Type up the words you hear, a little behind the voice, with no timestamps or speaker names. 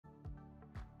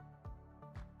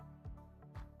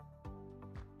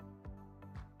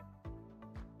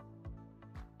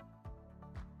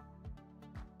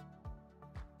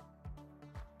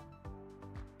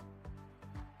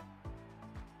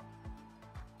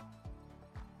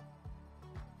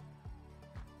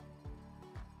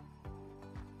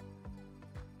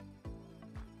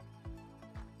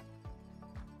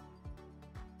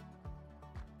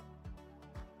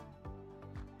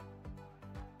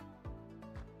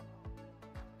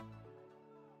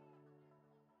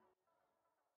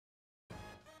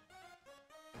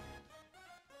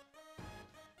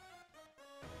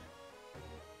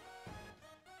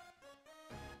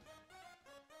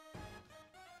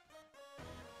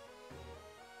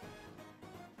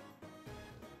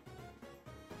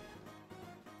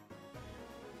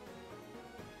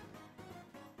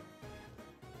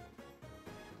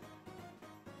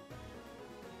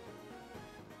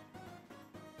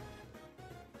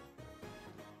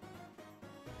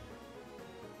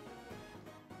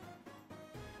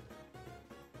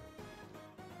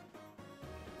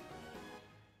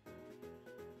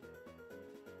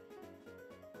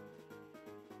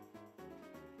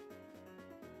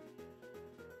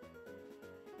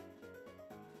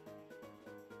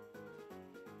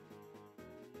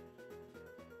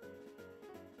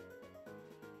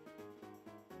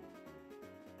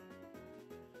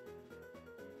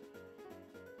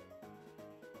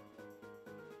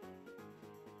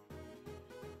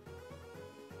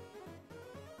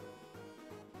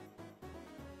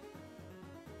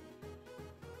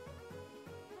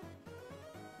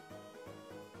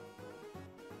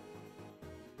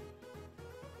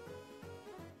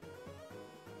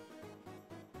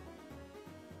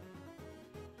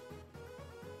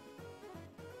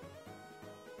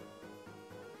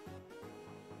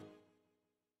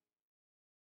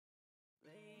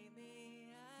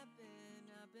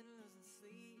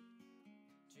sleep,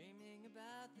 dreaming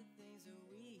about the things that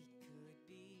we could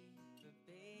be. But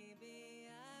baby,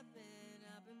 I've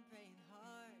been praying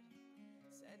hard.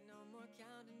 Said no more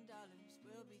counting dollars,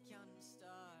 we'll be counting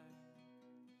stars.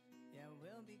 Yeah,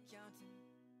 we'll be counting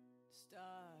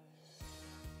stars.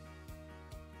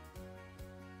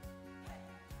 Hey!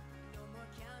 No more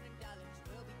counting dollars,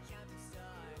 we'll be counting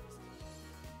stars.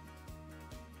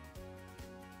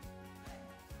 Hey!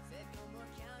 Said no more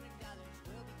counting dollars,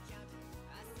 we'll be counting.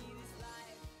 I see this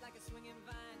life like a swinging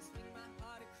vine, swing my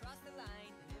heart across the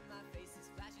line, and in my face is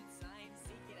flashing signs.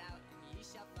 Seek it out and ye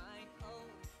shall find.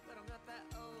 Old, but I'm not that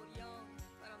old. Young,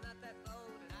 but I'm not that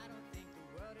old. And I don't think the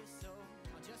world is sold.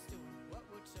 I'll just do what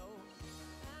we're told.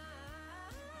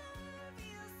 I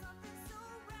feel something so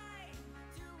right,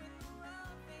 doing the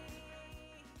wrong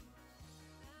thing.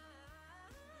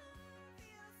 I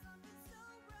feel something so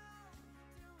wrong,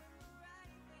 doing the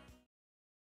right thing.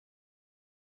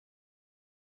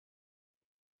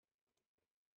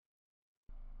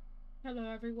 Hello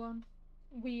everyone,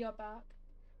 we are back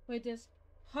with this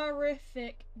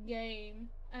horrific game,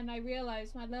 and I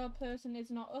realize my little person is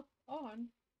not up on.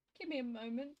 Give me a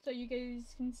moment so you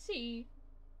guys can see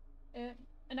it,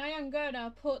 and I am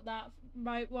gonna put that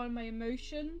one of my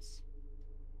emotions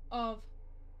of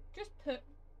just put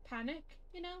panic,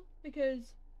 you know,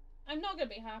 because I'm not gonna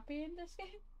be happy in this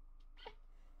game.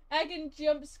 I can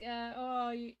jump scare.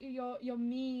 Oh, you're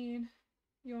mean.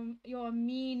 You're a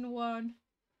mean one.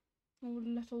 Oh,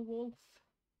 little wolf.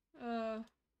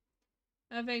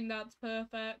 I think that's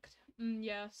perfect.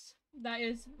 Yes, that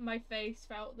is my face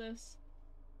throughout this.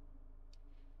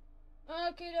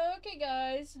 Okay,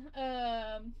 guys.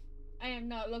 I am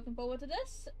not looking forward to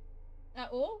this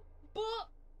at all. But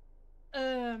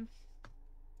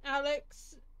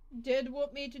Alex did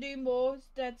want me to do more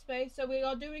Dead Space, so we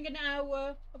are doing an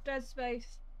hour of Dead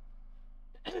Space.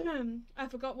 I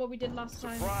forgot what we did last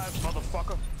time. Surprise,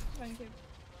 motherfucker! Thank you.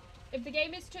 If the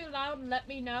game is too loud, let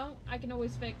me know. I can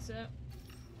always fix it.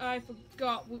 I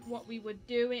forgot what we were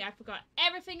doing. I forgot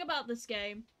everything about this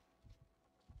game.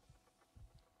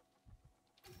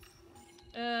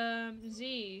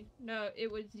 Z. No, it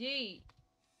was Z.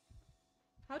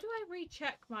 How do I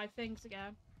recheck my things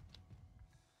again?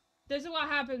 This is what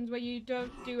happens when you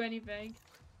don't do anything.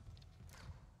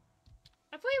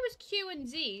 I thought it was Q and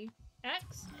Z.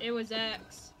 X? It was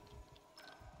X.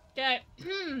 Okay.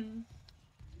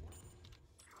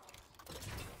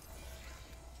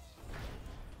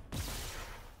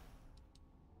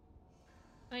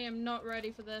 I am not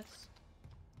ready for this.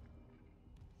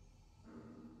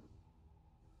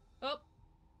 Oh,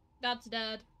 that's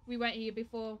dead. We went here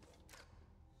before.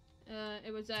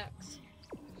 It was X.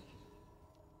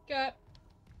 Go.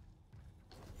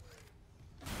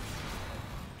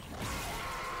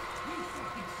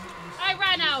 I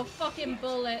ran out of fucking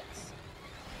bullets.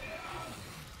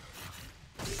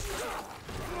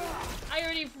 I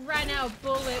already ran out of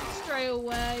bullets straight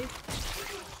away.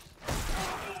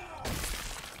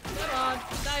 Come on,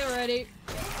 die already.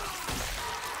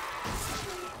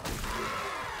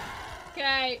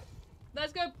 Okay,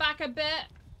 let's go back a bit.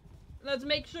 Let's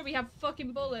make sure we have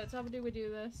fucking bullets. How do we do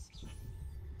this?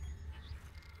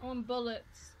 I want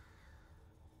bullets.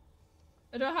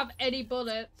 I don't have any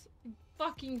bullets.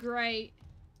 Fucking great.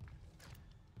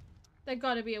 There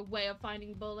gotta be a way of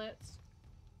finding bullets.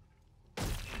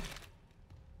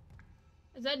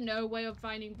 Is there no way of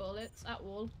finding bullets at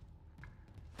all?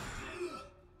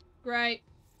 Great.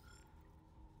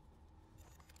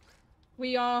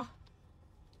 We are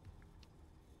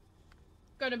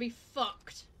gonna be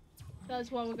fucked. That's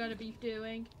what we're gonna be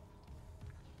doing.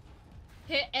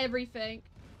 Hit everything.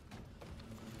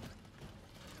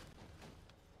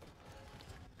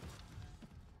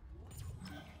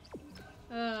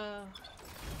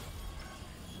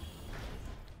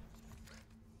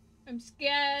 I'm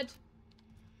scared.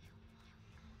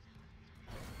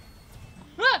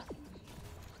 Ah!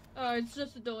 Oh, it's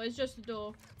just a door. It's just a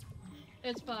door.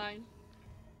 It's fine.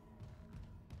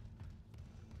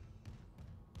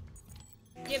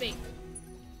 Gimme.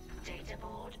 Data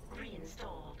board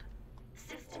reinstalled.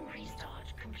 System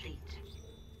restart complete.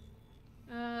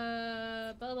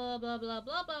 Blah blah blah blah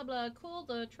blah blah blah. Call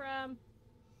the tram.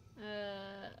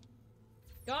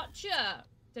 Gotcha.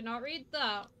 Did not read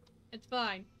that. It's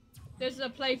fine. This is a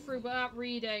playthrough without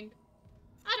reading.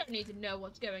 I don't need to know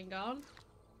what's going on.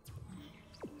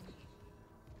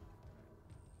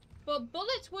 But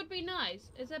bullets would be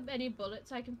nice. Is there any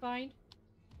bullets I can find?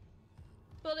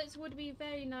 Bullets would be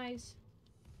very nice.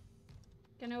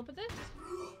 Can I open this?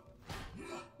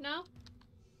 No?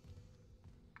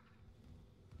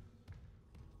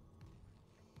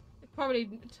 probably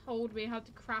told me how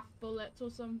to craft bullets or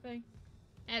something.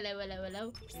 Hello, hello,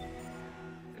 hello.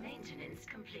 Maintenance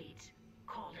complete.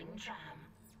 Calling tram.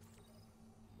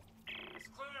 It's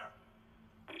clear.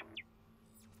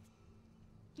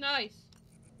 Nice.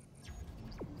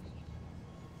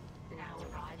 Now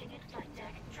arriving at flight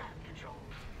deck tram control.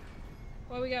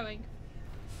 Where are we going?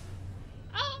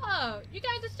 Oh, you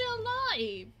guys are still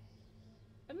alive.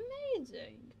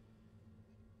 Amazing.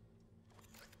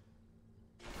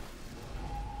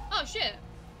 Oh shit.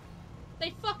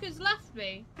 They fuckers left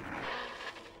me.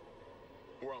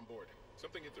 We're on board.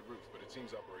 Something hit the roof, but it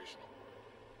seems operational.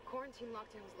 Quarantine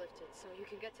lockdown's lifted, so you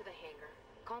can get to the hangar.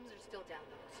 Comms are still down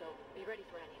though, so be ready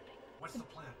for anything. What's the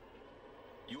plan?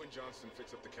 You and Johnston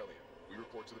fix up the Kellyan. We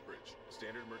report to the bridge.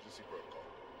 Standard emergency protocol.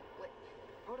 What?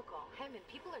 Protocol? Hammond,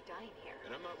 people are dying here.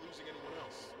 And I'm not losing anyone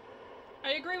else.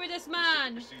 I agree with this Stick to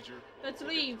man. procedure. Let's We'll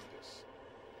get leave. through this.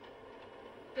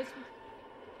 This,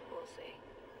 We'll see.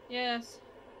 yes,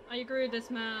 I agree with this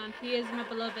man. He is my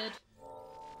beloved.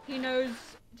 He knows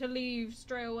to leave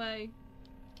straight away.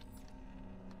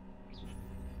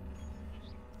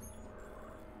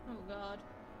 Oh god.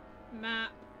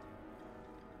 Map.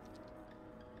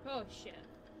 Oh shit.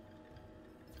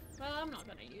 Well, I'm not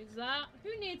gonna use that.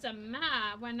 Who needs a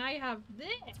map when I have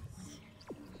this?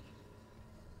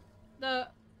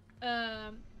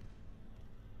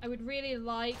 I would really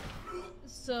like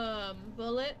some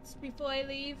bullets before I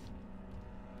leave.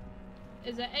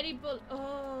 Is there any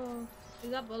oh, is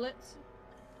that bullets?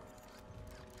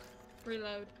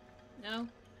 Reload. No?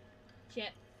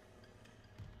 Shit.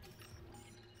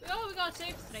 Oh, we got a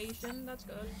safe station. That's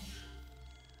good.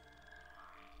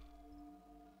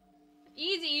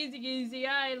 Easy, easy, easy.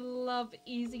 I love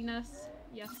easiness.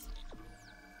 Yes.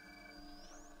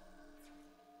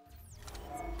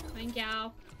 Thank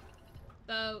you.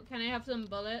 So, can I have some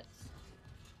bullets?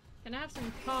 Can I have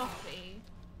some coffee?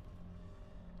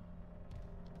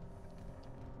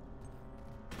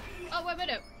 Oh, wait a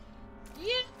minute.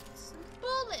 Yes!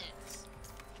 Bullets!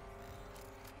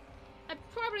 I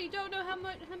probably don't know how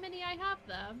many I have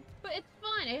there, but it's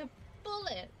fine. I have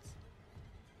bullets.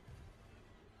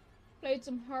 Played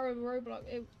some horror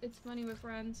Roblox. It's funny with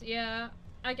friends. Yeah,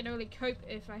 I can only cope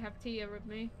if I have Tia with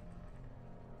me.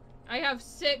 I have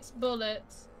 6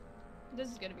 bullets. This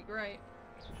is gonna be great.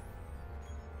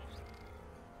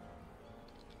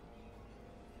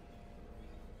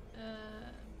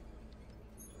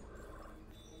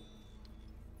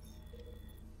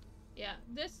 Yeah,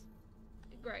 this...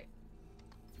 Great.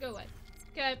 Go away.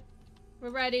 Okay,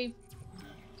 we're ready.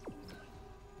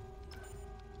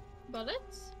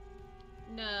 Bullets?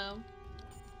 No.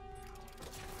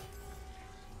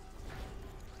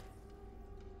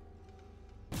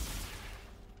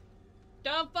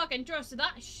 Don't fucking trust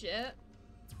that shit.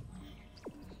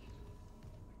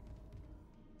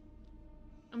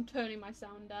 I'm turning my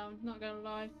sound down, not gonna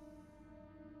lie.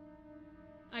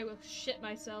 I will shit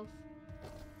myself.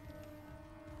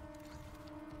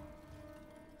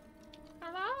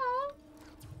 Hello?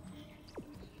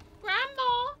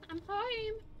 Grandma, I'm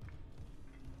home.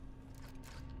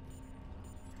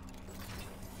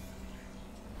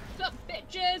 What's up,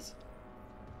 bitches?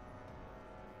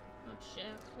 Oh shit,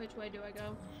 which way do I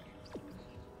go?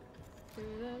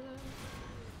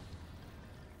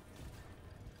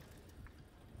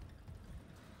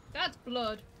 That's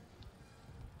blood.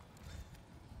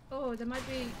 Oh, there might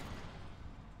be...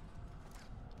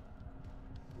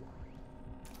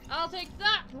 I'll take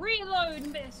that! Reload,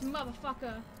 miss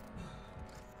motherfucker!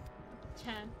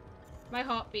 10. My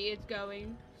heartbeat is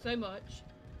going so much.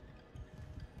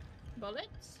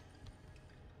 Bullets?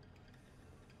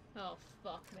 Oh,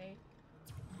 fuck me.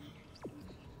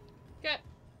 Okay.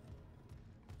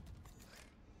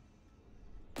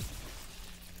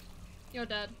 You're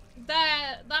dead.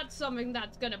 That's something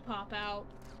that's gonna pop out.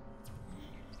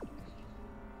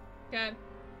 Okay.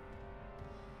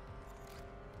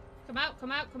 Come out,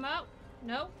 come out, come out.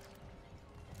 No?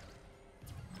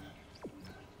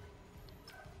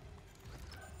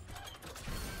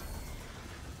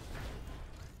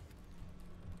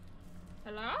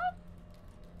 Hello?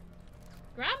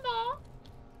 Grandma?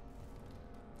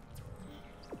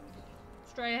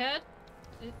 Straight ahead.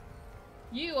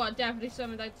 You are definitely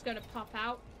something that's gonna pop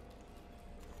out.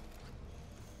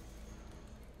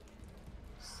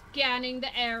 Scanning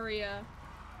the area.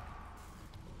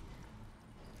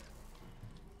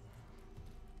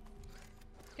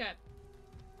 Okay.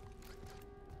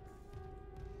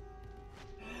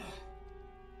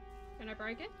 Can I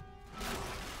break it?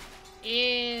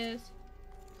 Is...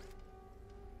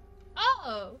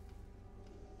 Oh!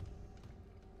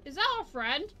 Is that our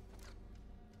friend?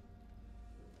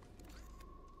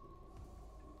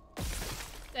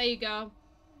 There you go.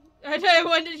 I don't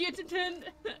wanted you to turn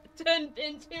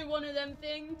into one of them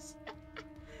things.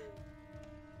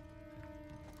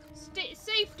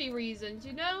 Safety reasons,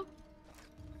 you know?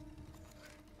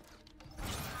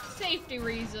 Safety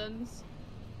reasons.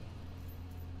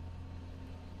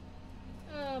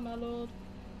 Oh my lord.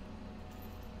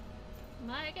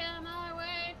 Making my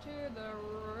way to the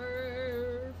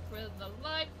roof with the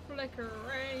light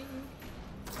flickering.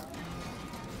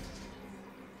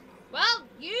 Well,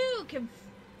 you can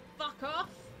fuck off.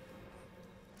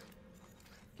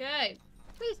 Okay.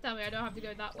 Please tell me I don't have to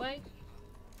go that way.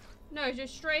 No,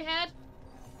 just straight ahead.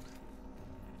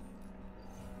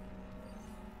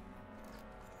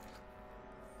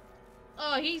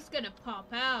 Oh, he's gonna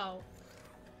pop out.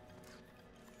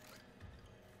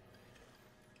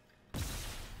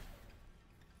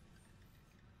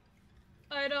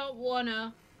 I don't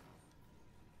wanna.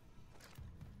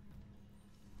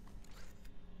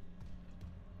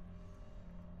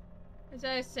 Is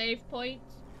there a save point?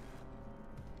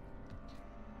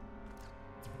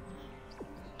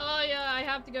 Oh yeah, I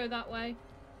have to go that way.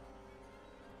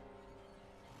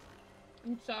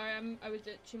 I'm sorry, I was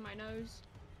itching my nose.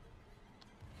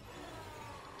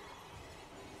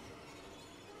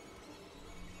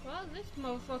 Well, this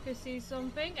motherfucker sees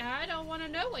something. I don't want to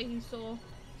know what he saw.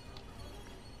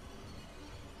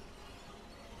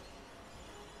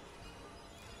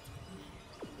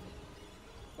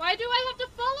 Why do I have to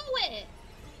follow it?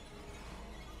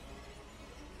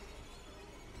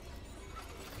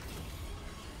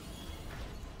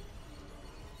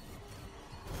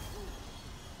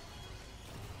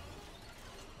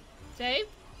 Save?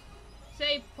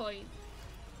 Save point.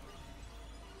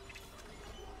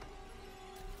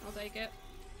 I'll take it.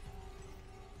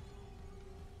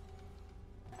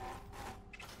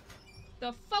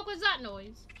 The fuck was that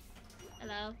noise?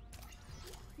 Hello?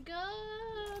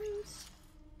 Guns!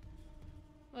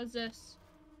 What's this?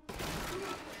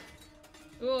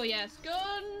 Oh yes,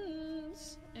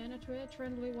 guns! In a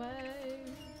friendly way.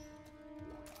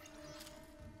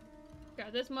 Okay,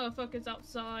 this motherfucker's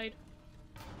outside.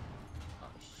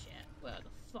 Oh shit, where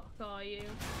the fuck are you?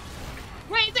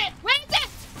 Where is it? Where is it?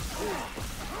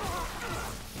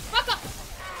 Fuck up!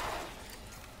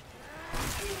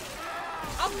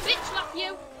 I'll bitch slap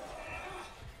you!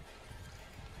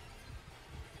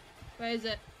 Where is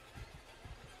it?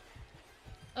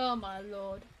 Oh my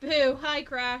lord. Boo! Hi,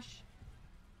 Crash!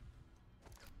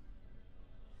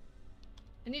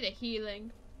 I need a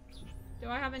healing. Do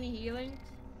I have any healing?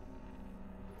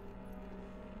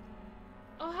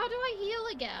 Oh, how do I heal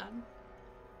again?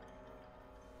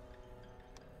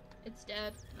 It's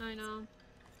dead. I know.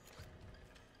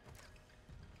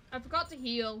 I forgot to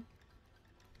heal.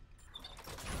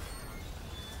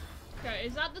 Okay,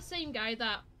 is that the same guy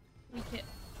that we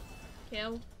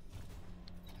killed?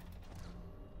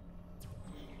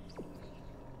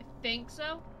 I think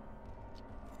so.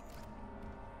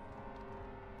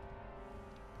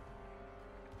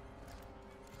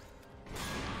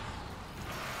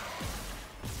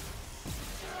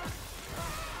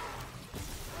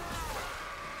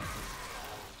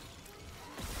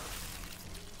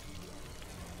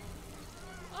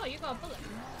 Oh, you got a bullet.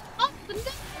 Oh, the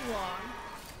next one.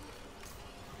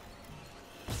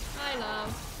 Hi,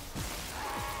 love.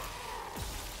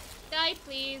 Die,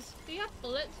 please. Do you have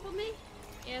bullets for me?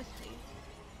 Yes, please.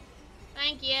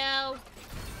 Thank you.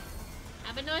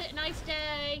 Have a nice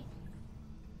day.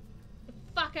 The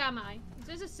fuck am I? Is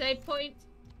this a save point?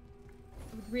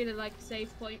 I would really like a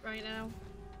save point right now.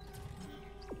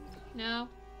 No?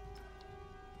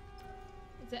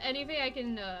 Is there anything I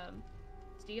can,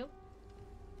 steal?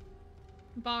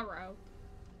 Borrow.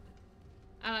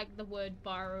 I like the word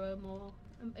borrow more.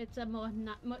 It's a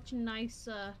much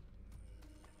nicer.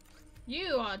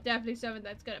 You are definitely something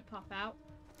that's gonna pop out.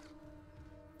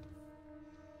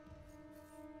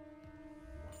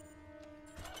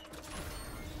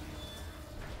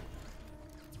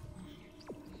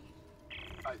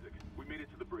 Isaac, we made it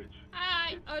to the bridge.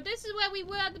 Hi. Oh, this is where we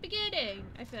were at the beginning,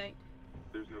 I think.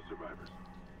 There's no survivors.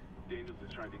 Daniels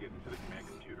is trying to get into the command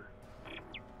computer.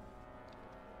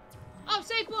 Oh,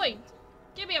 save point!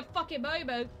 Give me a fucking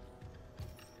moment.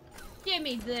 Give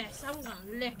me this. I'm gonna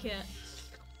lick it.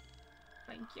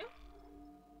 Thank you.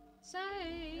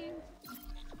 Save.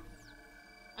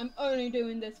 I'm only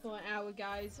doing this for an hour,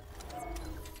 guys.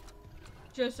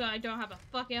 Just so I don't have a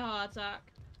fucking heart attack.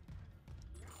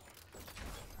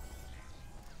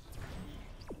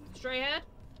 Straight ahead.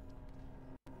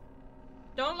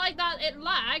 Don't like that it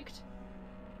lagged.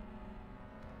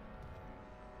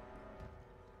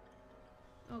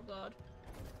 Oh god.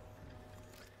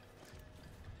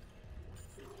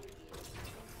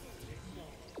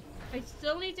 I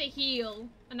still need to heal,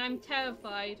 and I'm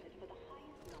terrified.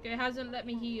 Okay, it hasn't let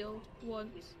me heal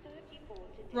once.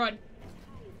 Run.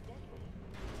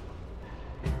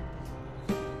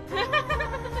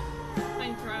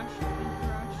 Fine crash. Fine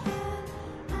crash.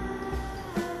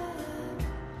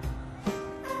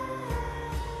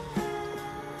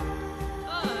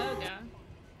 Oh, okay.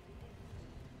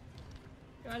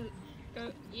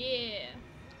 Go. Yeah.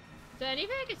 Is there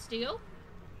anything I could steal?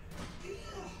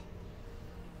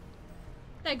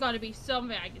 There gotta be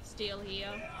something I could steal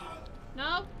here.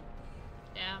 No?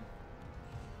 Yeah.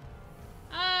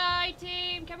 Hi,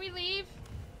 team. Can we leave?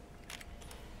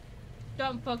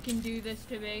 Don't fucking do this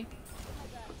to me.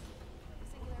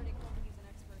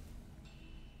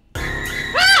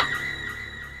 Ah!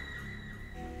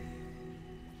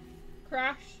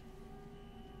 Crash.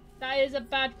 That is a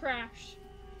bad crash.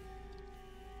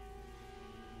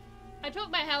 I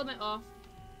took my helmet off.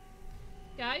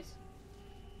 Guys?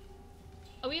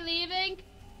 Are we leaving? Hey,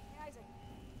 Isaac.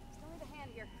 Still need a hand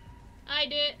here. I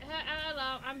did.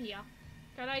 Hello, I'm here.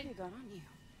 Can I? Hey, gun on you.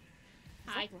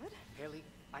 Hi. Is that blood? Haley,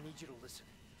 I need you to listen.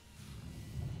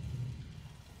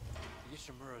 The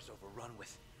Ishimura's overrun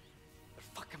with... they're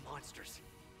fucking monsters.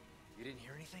 You didn't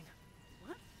hear anything?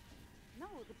 What? No,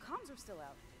 the comms are still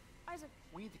out. Isaac.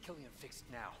 We need the Killian fixed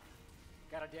now.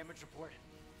 Got a damage report?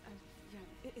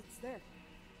 Yeah, it's there.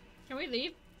 Can we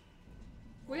leave?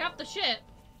 We have the ship.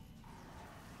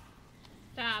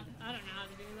 Tab. I don't know how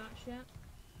to do that shit.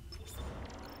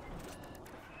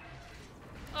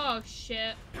 Oh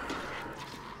shit.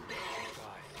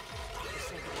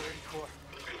 Singularity core.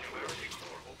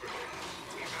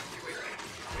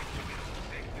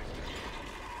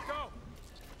 Go!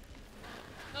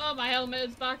 Oh, my helmet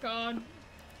is back on.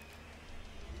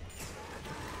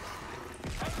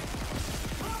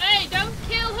 Hey, don't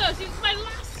kill her! She's my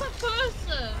last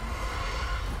person!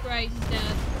 Great, he's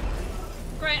dead.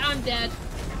 Great, I'm dead.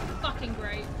 Fucking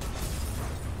great.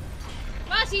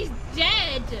 But he's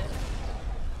dead!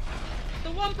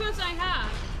 The one person I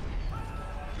have.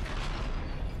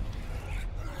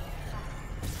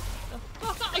 The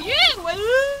fuck are you?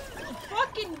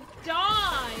 Fucking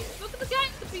die! Look at the guy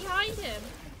behind him.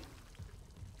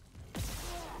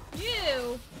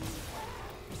 You!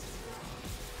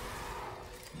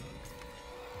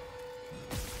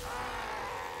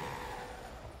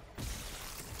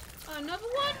 Another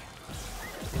one?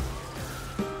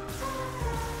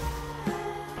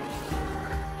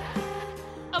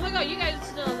 Oh my god, you guys are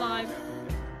still alive.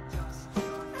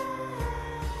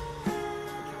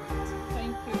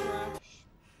 Thank you, Crash.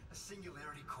 A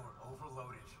singularity core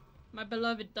overloaded. My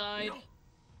beloved died. No.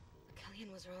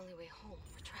 Killian was our only way home.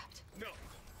 We're trapped. No.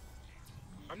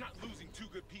 I'm not losing two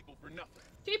good people for nothing.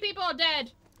 2 people are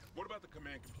dead. What about the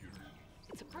command computer?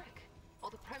 It's a brick. All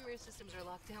the primary systems are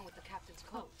locked down with the captain's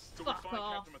codes. So Fuck we find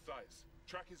off. Captain Matthias.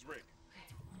 Track his rig.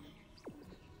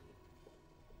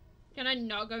 Can I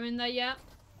not go in there yet?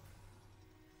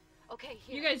 Okay,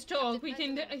 here. You guys talk. Captain We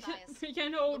can Benjamin Matthias. we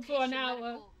can hold for an Location, hour.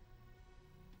 medical.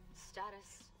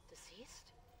 Status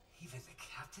deceased? Even the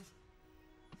captain?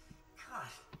 God.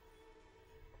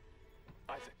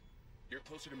 Isaac, you're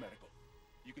closer to medical.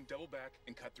 You can double back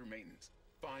and cut through maintenance.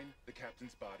 Find the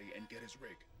captain's body and get his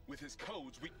rig. With his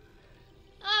codes, we...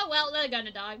 Oh well, they're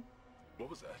gonna die. What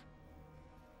was that?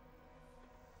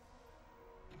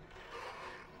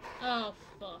 Oh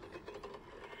fuck.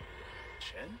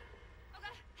 Chen?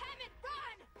 Okay, Hammond,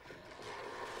 run!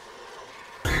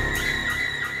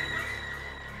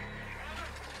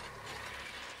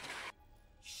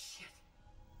 Shit.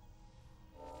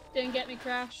 Didn't get me,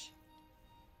 Crash.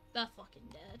 They're fucking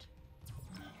dead.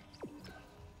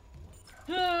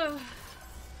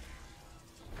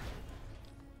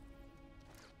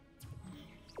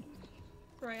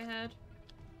 Right ahead.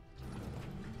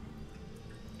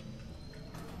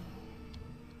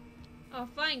 Oh,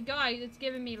 thank God, it's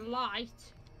giving me light.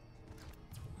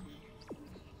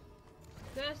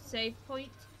 Is there a save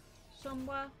point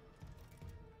somewhere?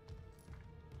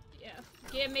 Yeah,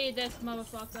 give me this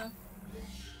motherfucker.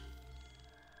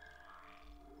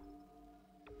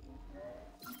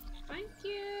 Thank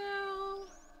you.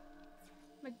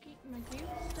 My cute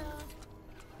stuff.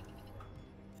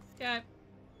 Okay.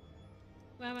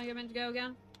 Where am I meant to go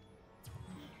again?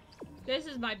 This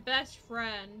is my best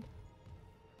friend.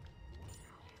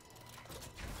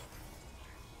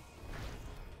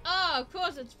 Oh, of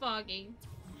course it's foggy.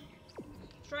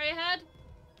 Straight ahead.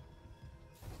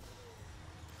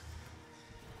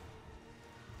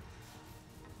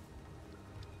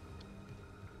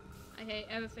 I hate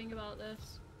everything about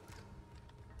this.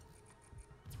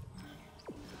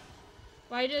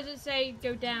 Why does it say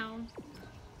go down?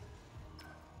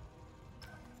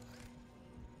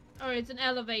 Oh, it's an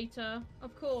elevator.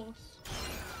 Of course.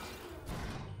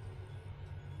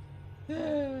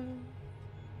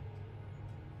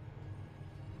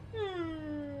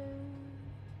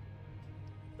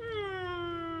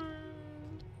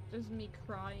 There's me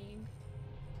crying.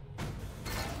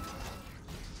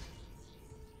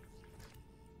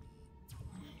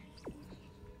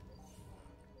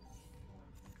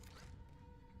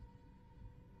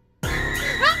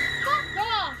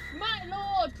 My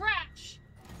lord, crash!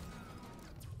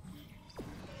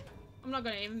 I'm not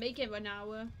gonna even make it an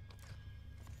hour.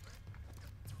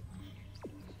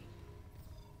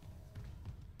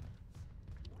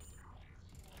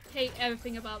 Hate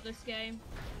everything about this game.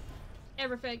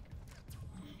 Everything.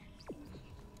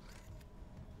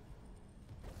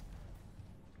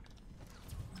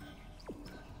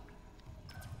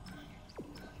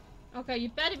 Okay, you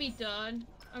better be done.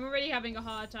 I'm already having a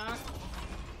heart attack.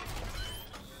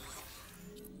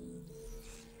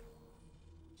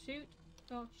 Shoot.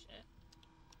 Oh, shit.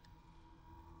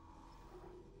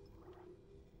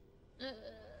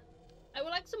 I would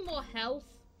like some more health.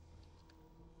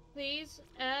 Please.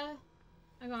 I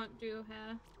can't do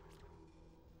hair.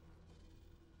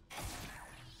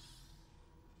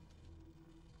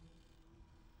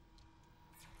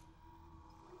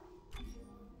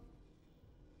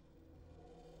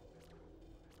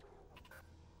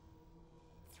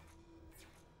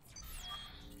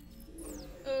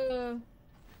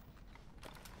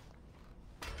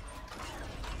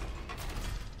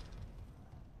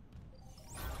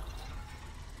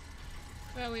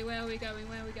 Where are we going?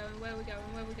 Where are we going? Where are we going?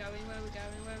 Where are we going? Where are we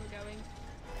going? Where are we going?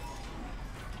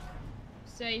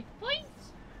 Save point?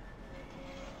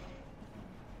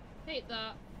 Hate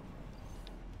that.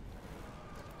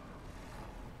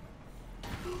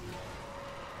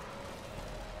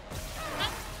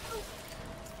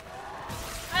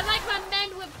 I like my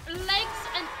men with legs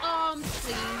and arms,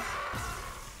 please.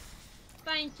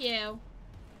 Thank you.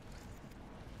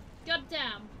 God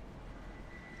damn.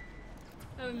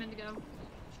 Where are we meant to go?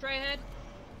 Straight ahead.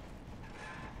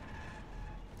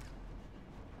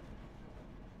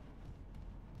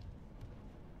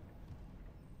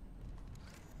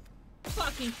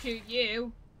 Fucking shoot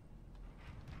you.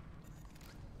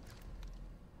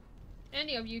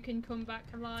 Any of you can come back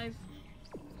alive.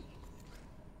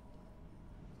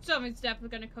 Something's definitely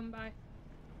gonna come by.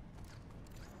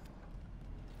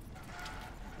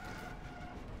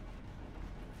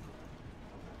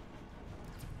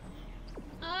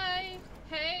 I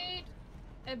hate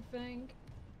everything.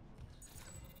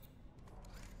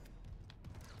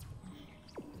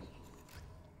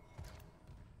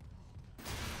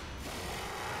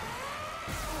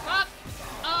 Fuck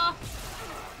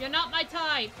off! You're not my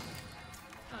type.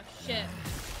 Oh shit.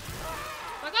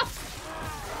 Fuck off!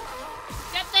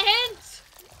 Get the hint!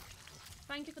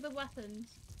 Thank you for the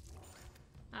weapons.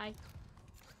 Hi.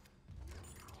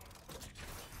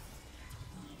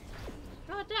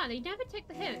 God damn, they never take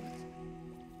the hint.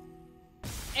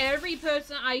 Every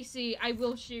person I see, I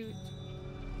will shoot.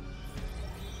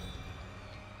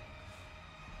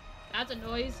 That's a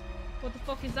noise. What the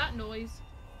fuck is that noise?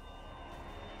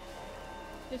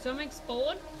 Did something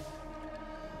spawn?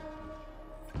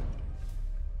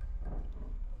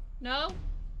 No?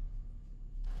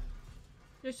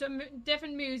 There's some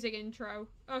different music intro.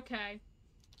 Okay.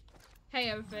 Hey,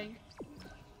 everything.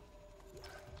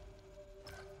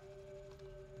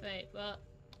 Wait, what?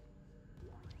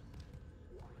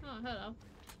 Oh, hello.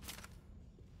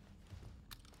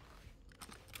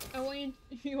 I want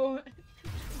you.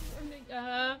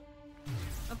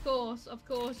 Of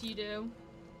course you do.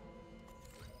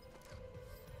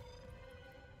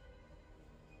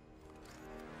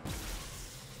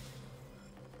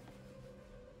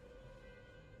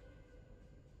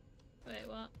 Wait,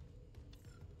 what?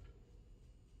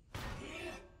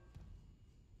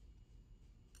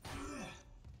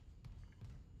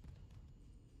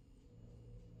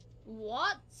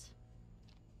 What?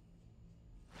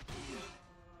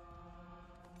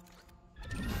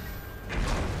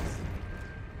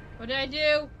 What did I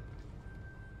do?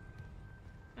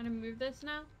 Can I move this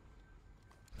now?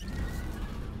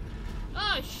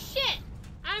 Oh shit!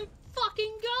 I'm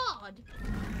fucking God!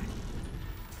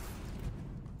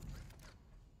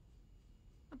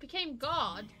 I became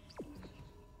God.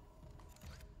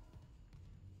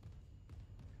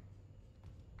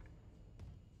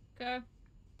 Okay.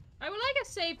 I would like a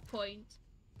save point.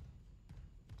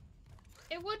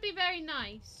 It would be very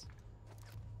nice.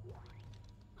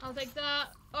 I'll take that.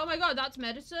 Oh my god, that's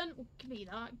medicine. Oh, give me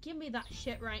that. Give me that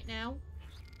shit right now.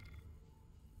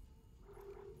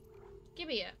 Give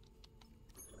me it.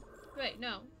 Wait,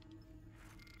 no.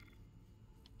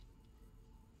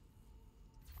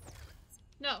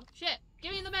 No, shit.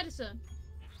 Give me the medicine.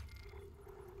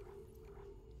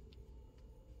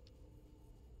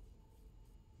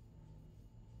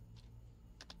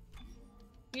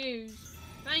 Use.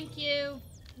 Thank you.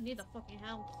 I need the fucking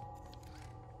health.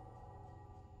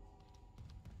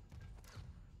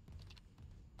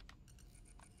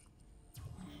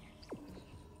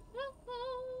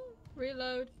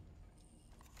 Reload.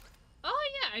 Oh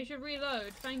yeah, I should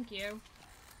reload. Thank you.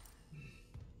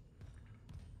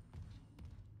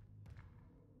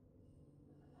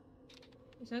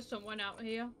 Is there someone out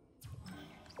here?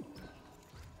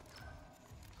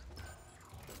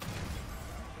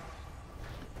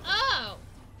 Oh!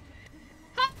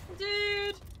 Ha!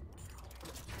 Dude!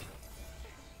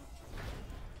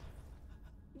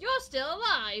 You're still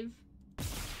alive!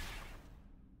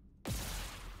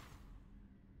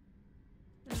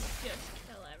 Let's just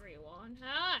kill everyone.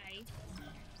 Hi!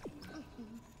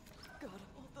 Gotta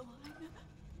hold the line.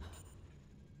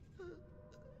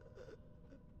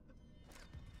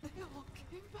 They all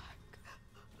came back.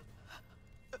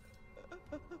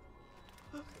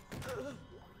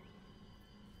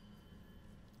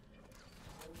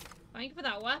 Thank you for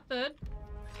that weapon.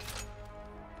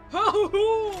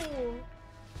 Ho!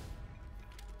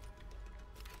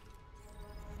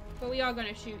 But we are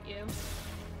gonna shoot you.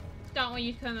 Don't want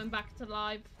you coming back to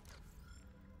life.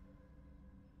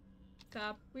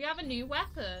 Cab. We have a new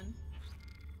weapon.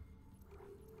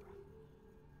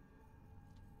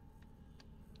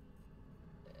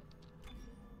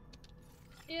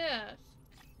 Yes.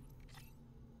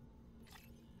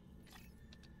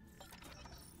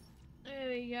 There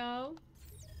we go.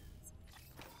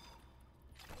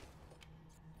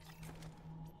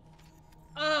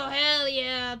 Oh, hell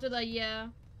yeah. To the yeah.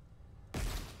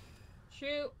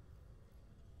 Shoot.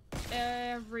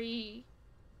 Every...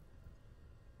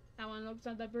 That one looks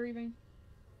like they're breathing.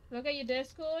 Look at your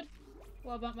Discord.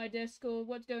 What about my Discord?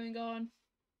 What's going on?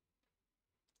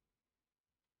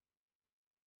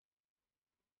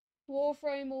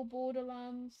 Warframe or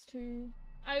Borderlands 2.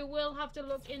 I will have to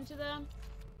look into them.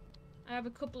 I have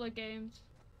a couple of games,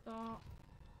 but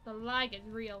the lag is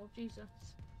real. Jesus.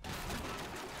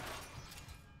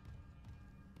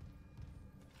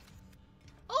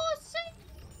 Oh,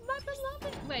 save! My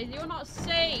beloved! Wait, you're not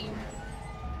saved.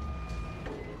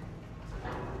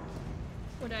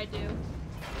 What'd I do?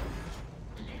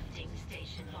 Lifting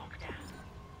station lockdown.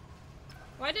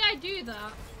 Why did I do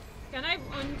that? Can I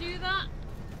undo that?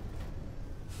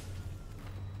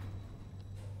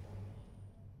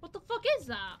 What the fuck is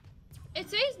that? It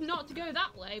says not to go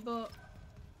that way, but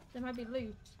there might be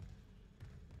loot.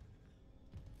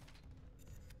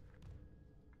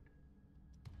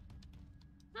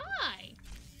 Hi!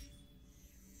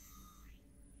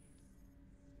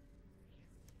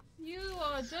 You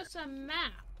are just a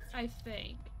map, I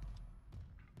think.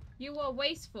 You are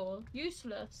wasteful,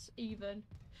 useless, even.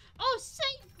 Oh,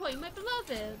 save point, my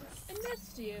beloved! I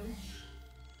missed you.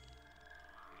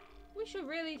 We should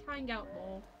really hang out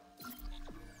more.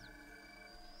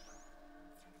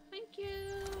 Thank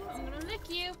you. I'm gonna lick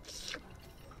you.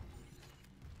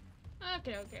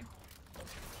 Okay, okay.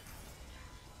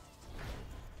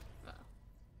 Oh.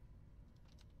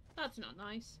 That's not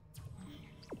nice.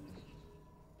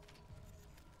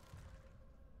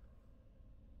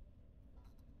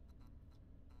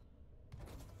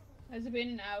 Has it been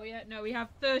an hour yet? No, we have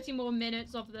 30 more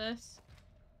minutes of this.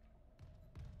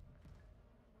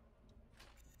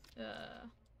 There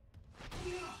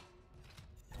you go.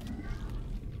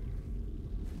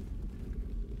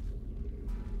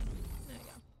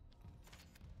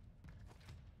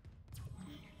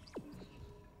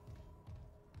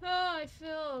 Oh, I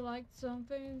feel like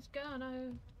something's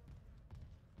gonna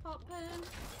pop in.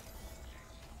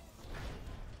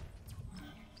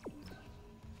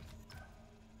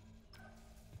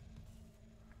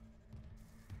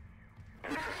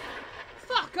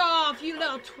 Fuck off, you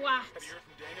little twat! Have you heard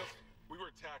from Daniels? We were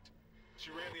attacked.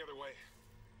 She ran the other way.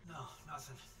 No,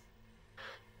 nothing.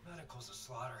 Medical's a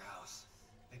slaughterhouse.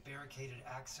 They barricaded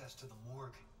access to the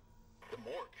morgue. The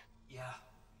morgue? Yeah,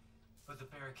 but the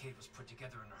barricade was put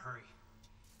together in a hurry.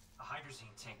 A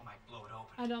hydrazine tank might blow it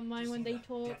open. I don't mind Just when need they a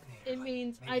talk. detonator, It like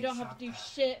means maybe I a don't have shock to do pad.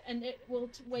 shit and it will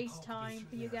waste Hope to be time for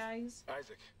through you there. guys.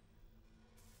 Isaac.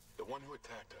 The one who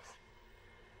attacked us.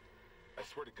 I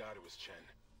swear to God it was Chen.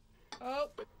 Oh.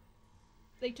 But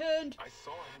They turned. I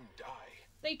saw him die.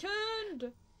 They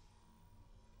turned.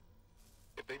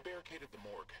 If they barricaded the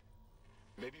morgue,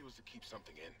 maybe it was to keep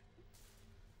something in.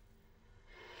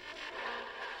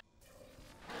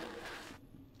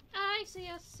 I see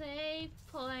a save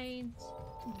point.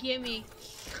 Gimme.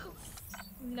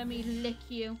 Let me lick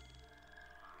you.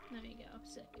 There you go,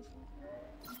 save.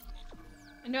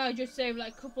 I know I just saved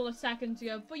like a couple of seconds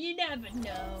ago, but you never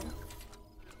know.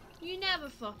 You never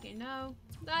fucking know.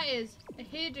 That is a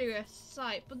hideous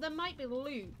sight, but there might be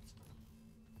loot.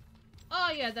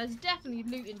 Oh yeah, there's definitely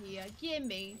loot in here.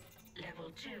 Gimme.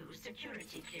 Level 2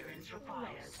 security clearance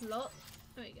required. Slot.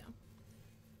 There you go.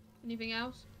 Anything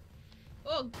else?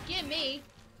 Oh, gimme.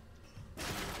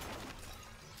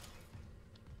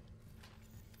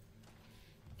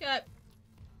 Okay.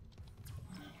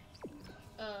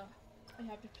 I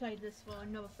have to play this for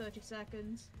another 30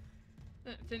 seconds.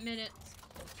 For minutes.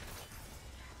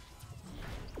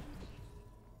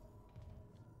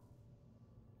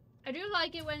 I do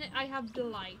like it when I have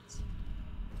delight.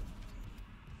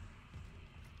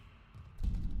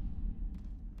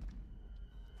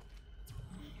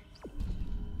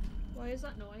 Why is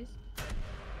that noise?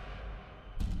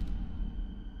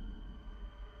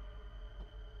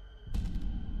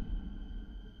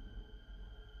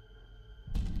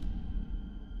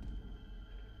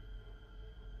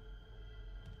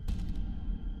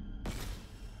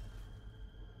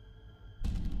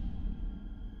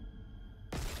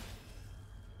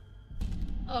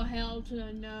 Oh hell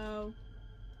to no.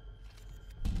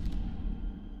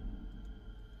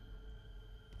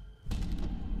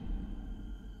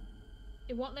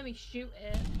 It won't let me shoot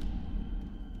it.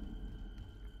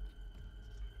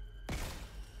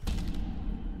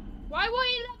 Why won't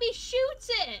it let me shoot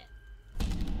it?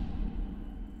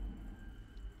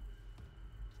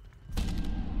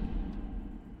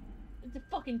 It's a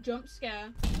fucking jump scare.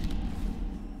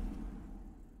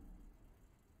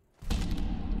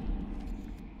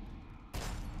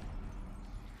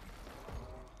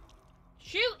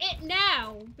 Shoot it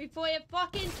now before it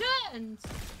fucking turns.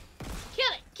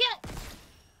 Kill it, kill it.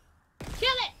 Kill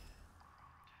it.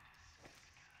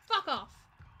 Fuck off.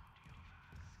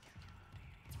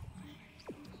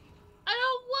 I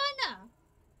don't wanna.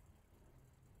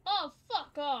 Oh,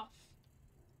 fuck off.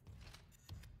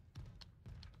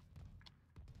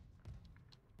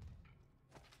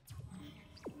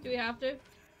 Do we have to?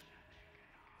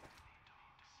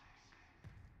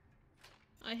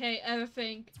 I hate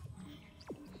everything.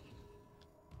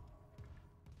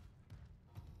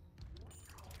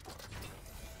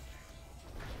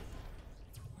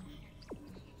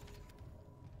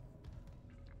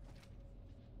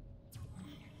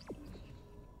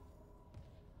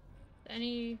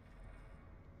 Any...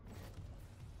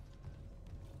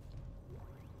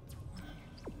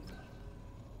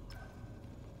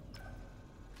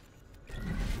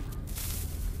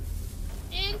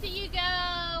 Into you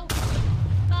go!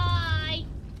 Bye!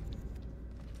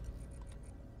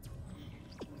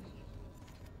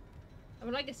 I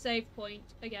would like a save point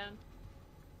again.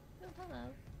 Oh,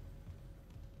 hello.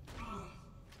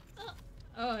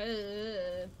 Oh,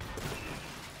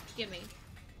 gimme.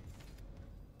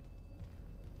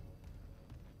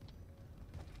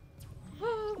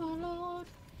 Oh my lord.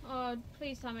 Oh,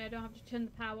 please tell me I don't have to turn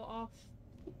the power off.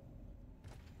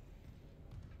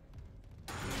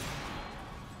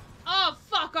 Oh,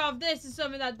 fuck off! This is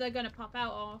something that they're gonna pop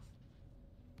out of.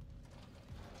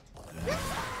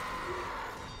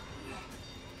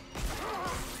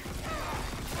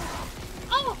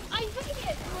 Oh, I hate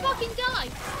it! Fucking die!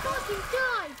 Fucking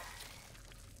die!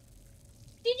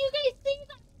 Did you guys think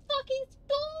that fucking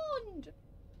spawned?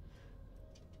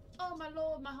 Oh my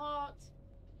lord, my heart.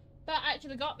 That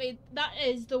actually got me. That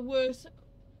is the worst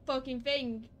fucking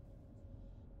thing.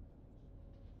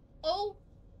 Oh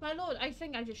my lord, I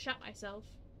think I just shot myself.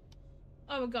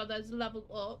 Oh my god, there's level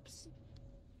ups.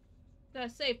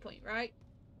 There's a save point, right?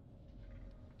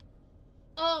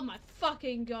 Oh my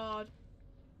fucking god.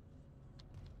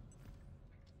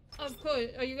 Of course.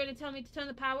 Are you going to tell me to turn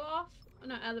the power off? Oh,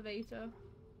 no, elevator.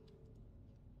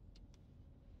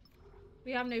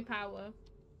 We have no power.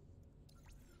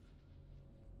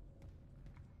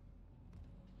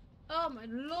 Oh my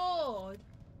lord.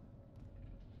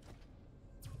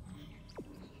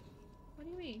 What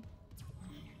do you mean?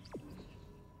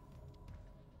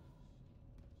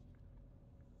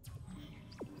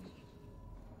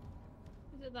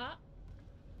 Is it that?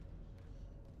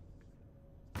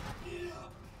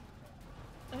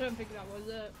 I don't think that was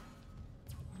it.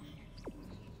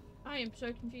 I am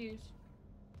so confused.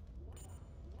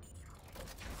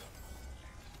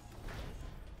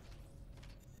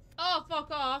 Oh,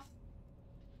 fuck off.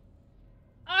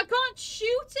 I can't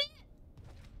shoot it?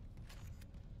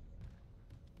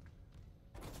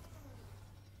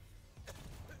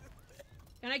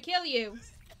 Can I kill you?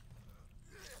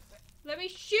 Let me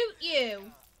shoot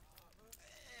you.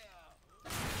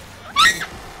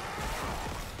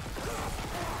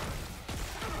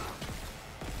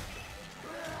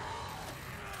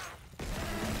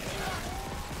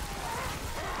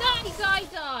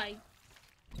 Die.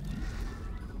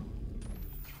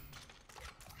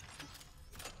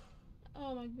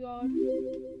 Oh my god.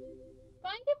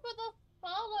 Thank you for the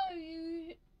follow,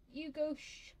 you go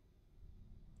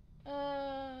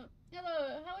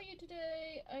hello, how are you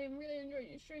today? I am really enjoying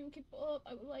your stream. Keep it up.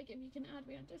 I would like if you can add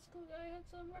me on Discord. I have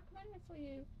some recommended for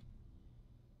you.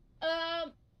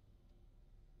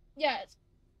 Yes.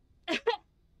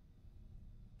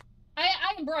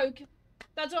 I am broke.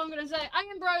 That's all I'm gonna say. I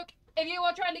am broke. If you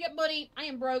are trying to get money, I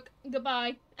am broke.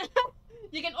 Goodbye.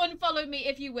 You can unfollow me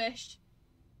if you wish.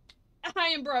 I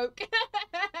am broke.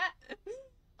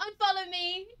 Unfollow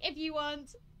me if you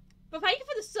want. But thank you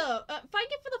for the sub.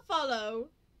 Thank you for the follow.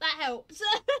 That helps.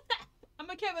 I'm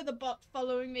okay with the bot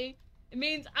following me. It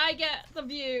means I get the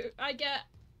view. I get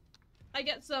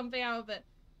something out of it.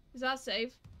 Is that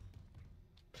safe?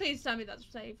 Please tell me that's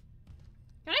safe.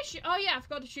 Can I shoot? Oh yeah, I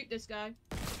forgot to shoot this guy.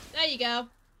 There you go.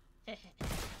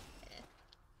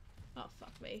 Oh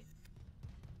fuck me.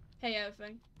 Hey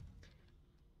everything.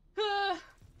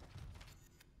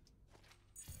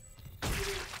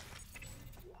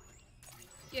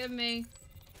 Give me.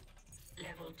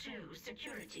 Level 2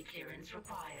 security clearance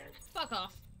required. Fuck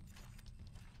off.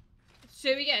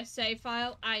 Should we get a save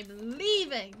file? I'm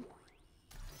leaving.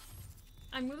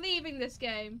 I'm leaving this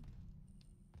game.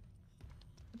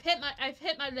 I've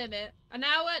hit my limit. An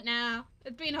hour? Nah.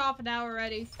 It's been half an hour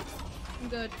already. I'm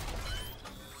good.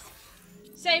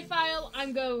 Save file,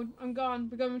 I'm going. I'm gone.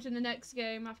 We're going to the next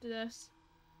game after this.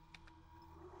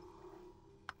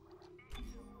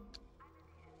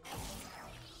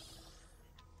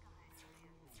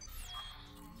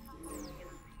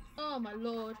 Oh my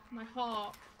lord, my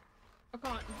heart. I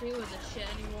can't deal with this shit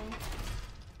anymore.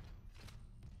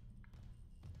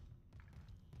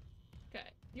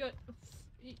 Okay,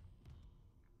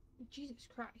 Jesus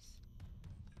Christ.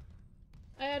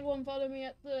 I had one follow me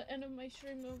at the end of my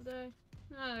stream over there.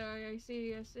 Oh, I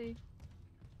see, I see.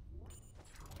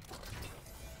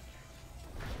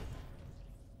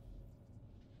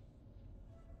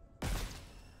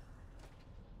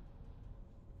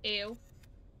 Ew.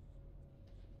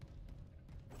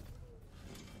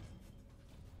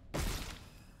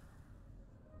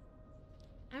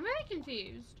 I'm very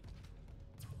confused.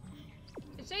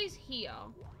 It says here.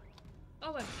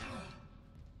 Oh, wait.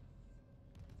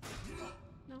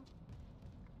 No.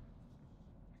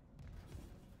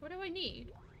 What do I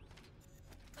need?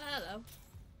 Hello.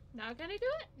 Now can I do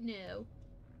it? No.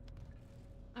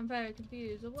 I'm very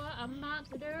confused of what I'm meant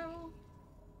to do.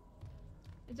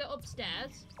 Is it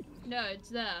upstairs? No, it's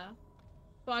there.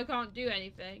 But I can't do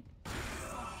anything.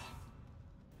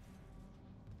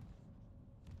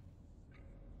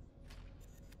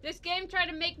 This game tried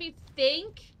to make me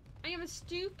think? I am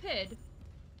stupid.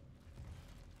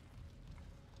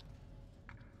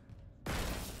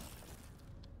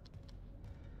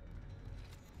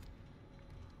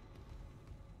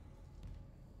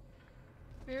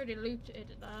 I already looted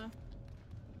it there.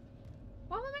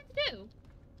 What am I meant to do?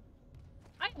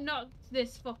 I'm not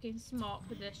this fucking smart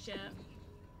for this shit.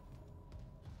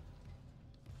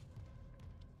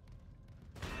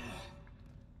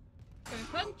 Can I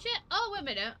punch it? Oh, wait a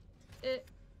minute.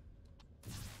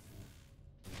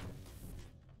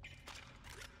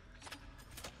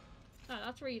 Oh,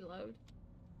 that's reload.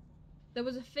 There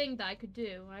was a thing that I could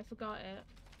do. I forgot it.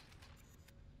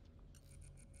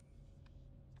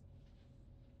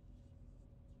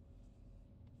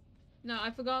 No,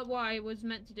 I forgot what I was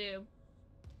meant to do.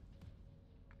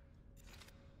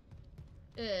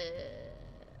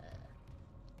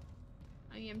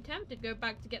 I am tempted to go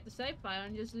back to get the save file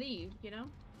and just leave, you know?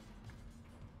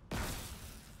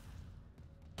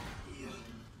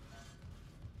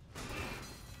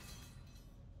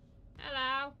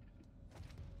 Hello.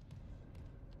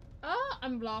 Oh,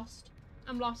 I'm lost.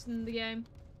 I'm lost in the game.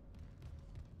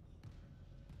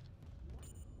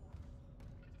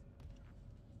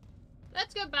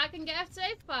 Let's go back and get a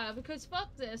save file because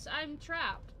fuck this, I'm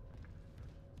trapped.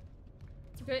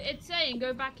 It's saying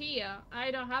go back here.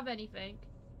 I don't have anything.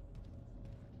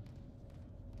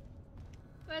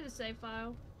 Where's the save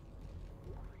file?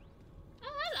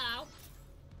 Oh, hello.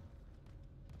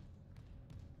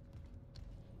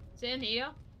 It's in here.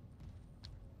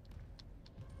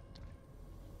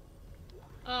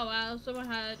 Oh wow, someone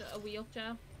had a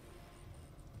wheelchair.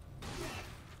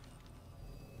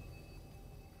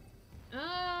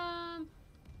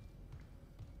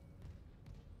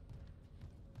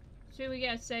 Should we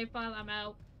get a save file? I'm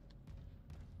out.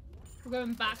 We're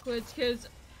going backwards because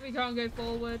we can't go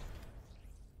forward.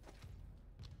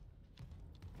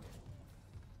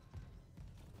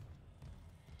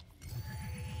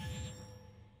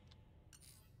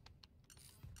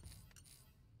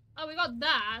 Oh, we got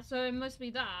that, so it must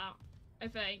be that, I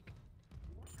think.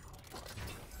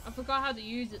 I forgot how to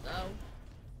use it though.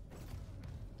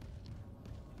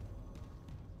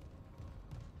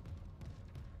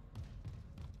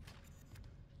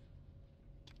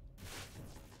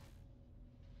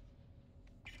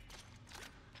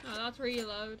 Oh, that's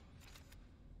reload.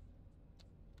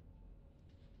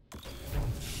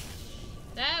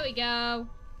 There we go.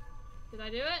 Did I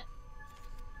do it?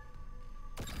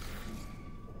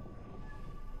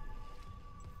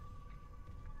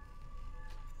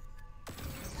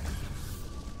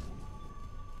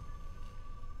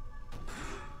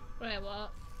 Wait,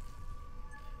 what?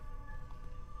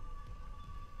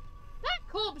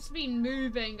 That corpse been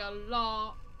moving a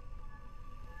lot.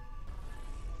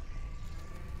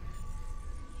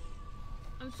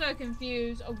 I'm so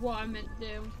confused of what I meant to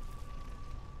do.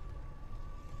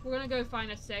 We're gonna go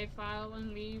find a save file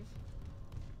and leave.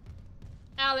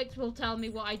 Alex will tell me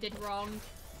what I did wrong.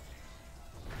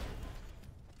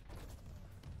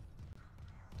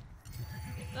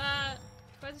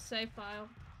 Where's the save file?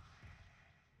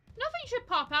 Nothing should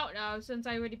pop out now since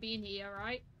I already been here,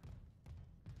 right?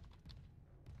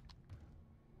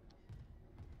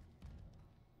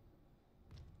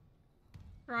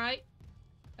 Right?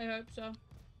 I hope so.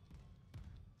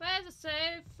 Where's the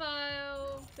save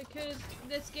file? Because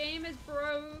this game is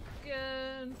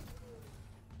broken.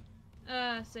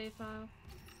 Save file.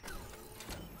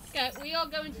 Okay, we are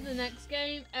going to the next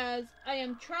game as I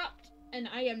am trapped and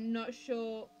I am not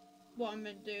sure what I'm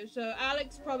meant to do. So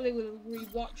Alex probably will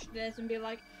rewatch this and be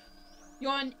like,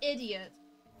 "You're an idiot.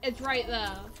 It's right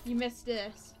there. You missed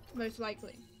this, most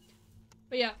likely."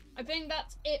 But yeah, I think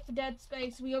that's it for Dead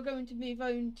Space. We are going to move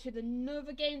on to the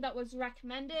another game that was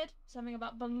recommended. Something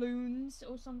about balloons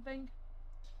or something.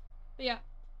 But yeah,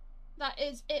 that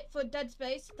is it for Dead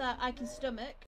Space that I can stomach.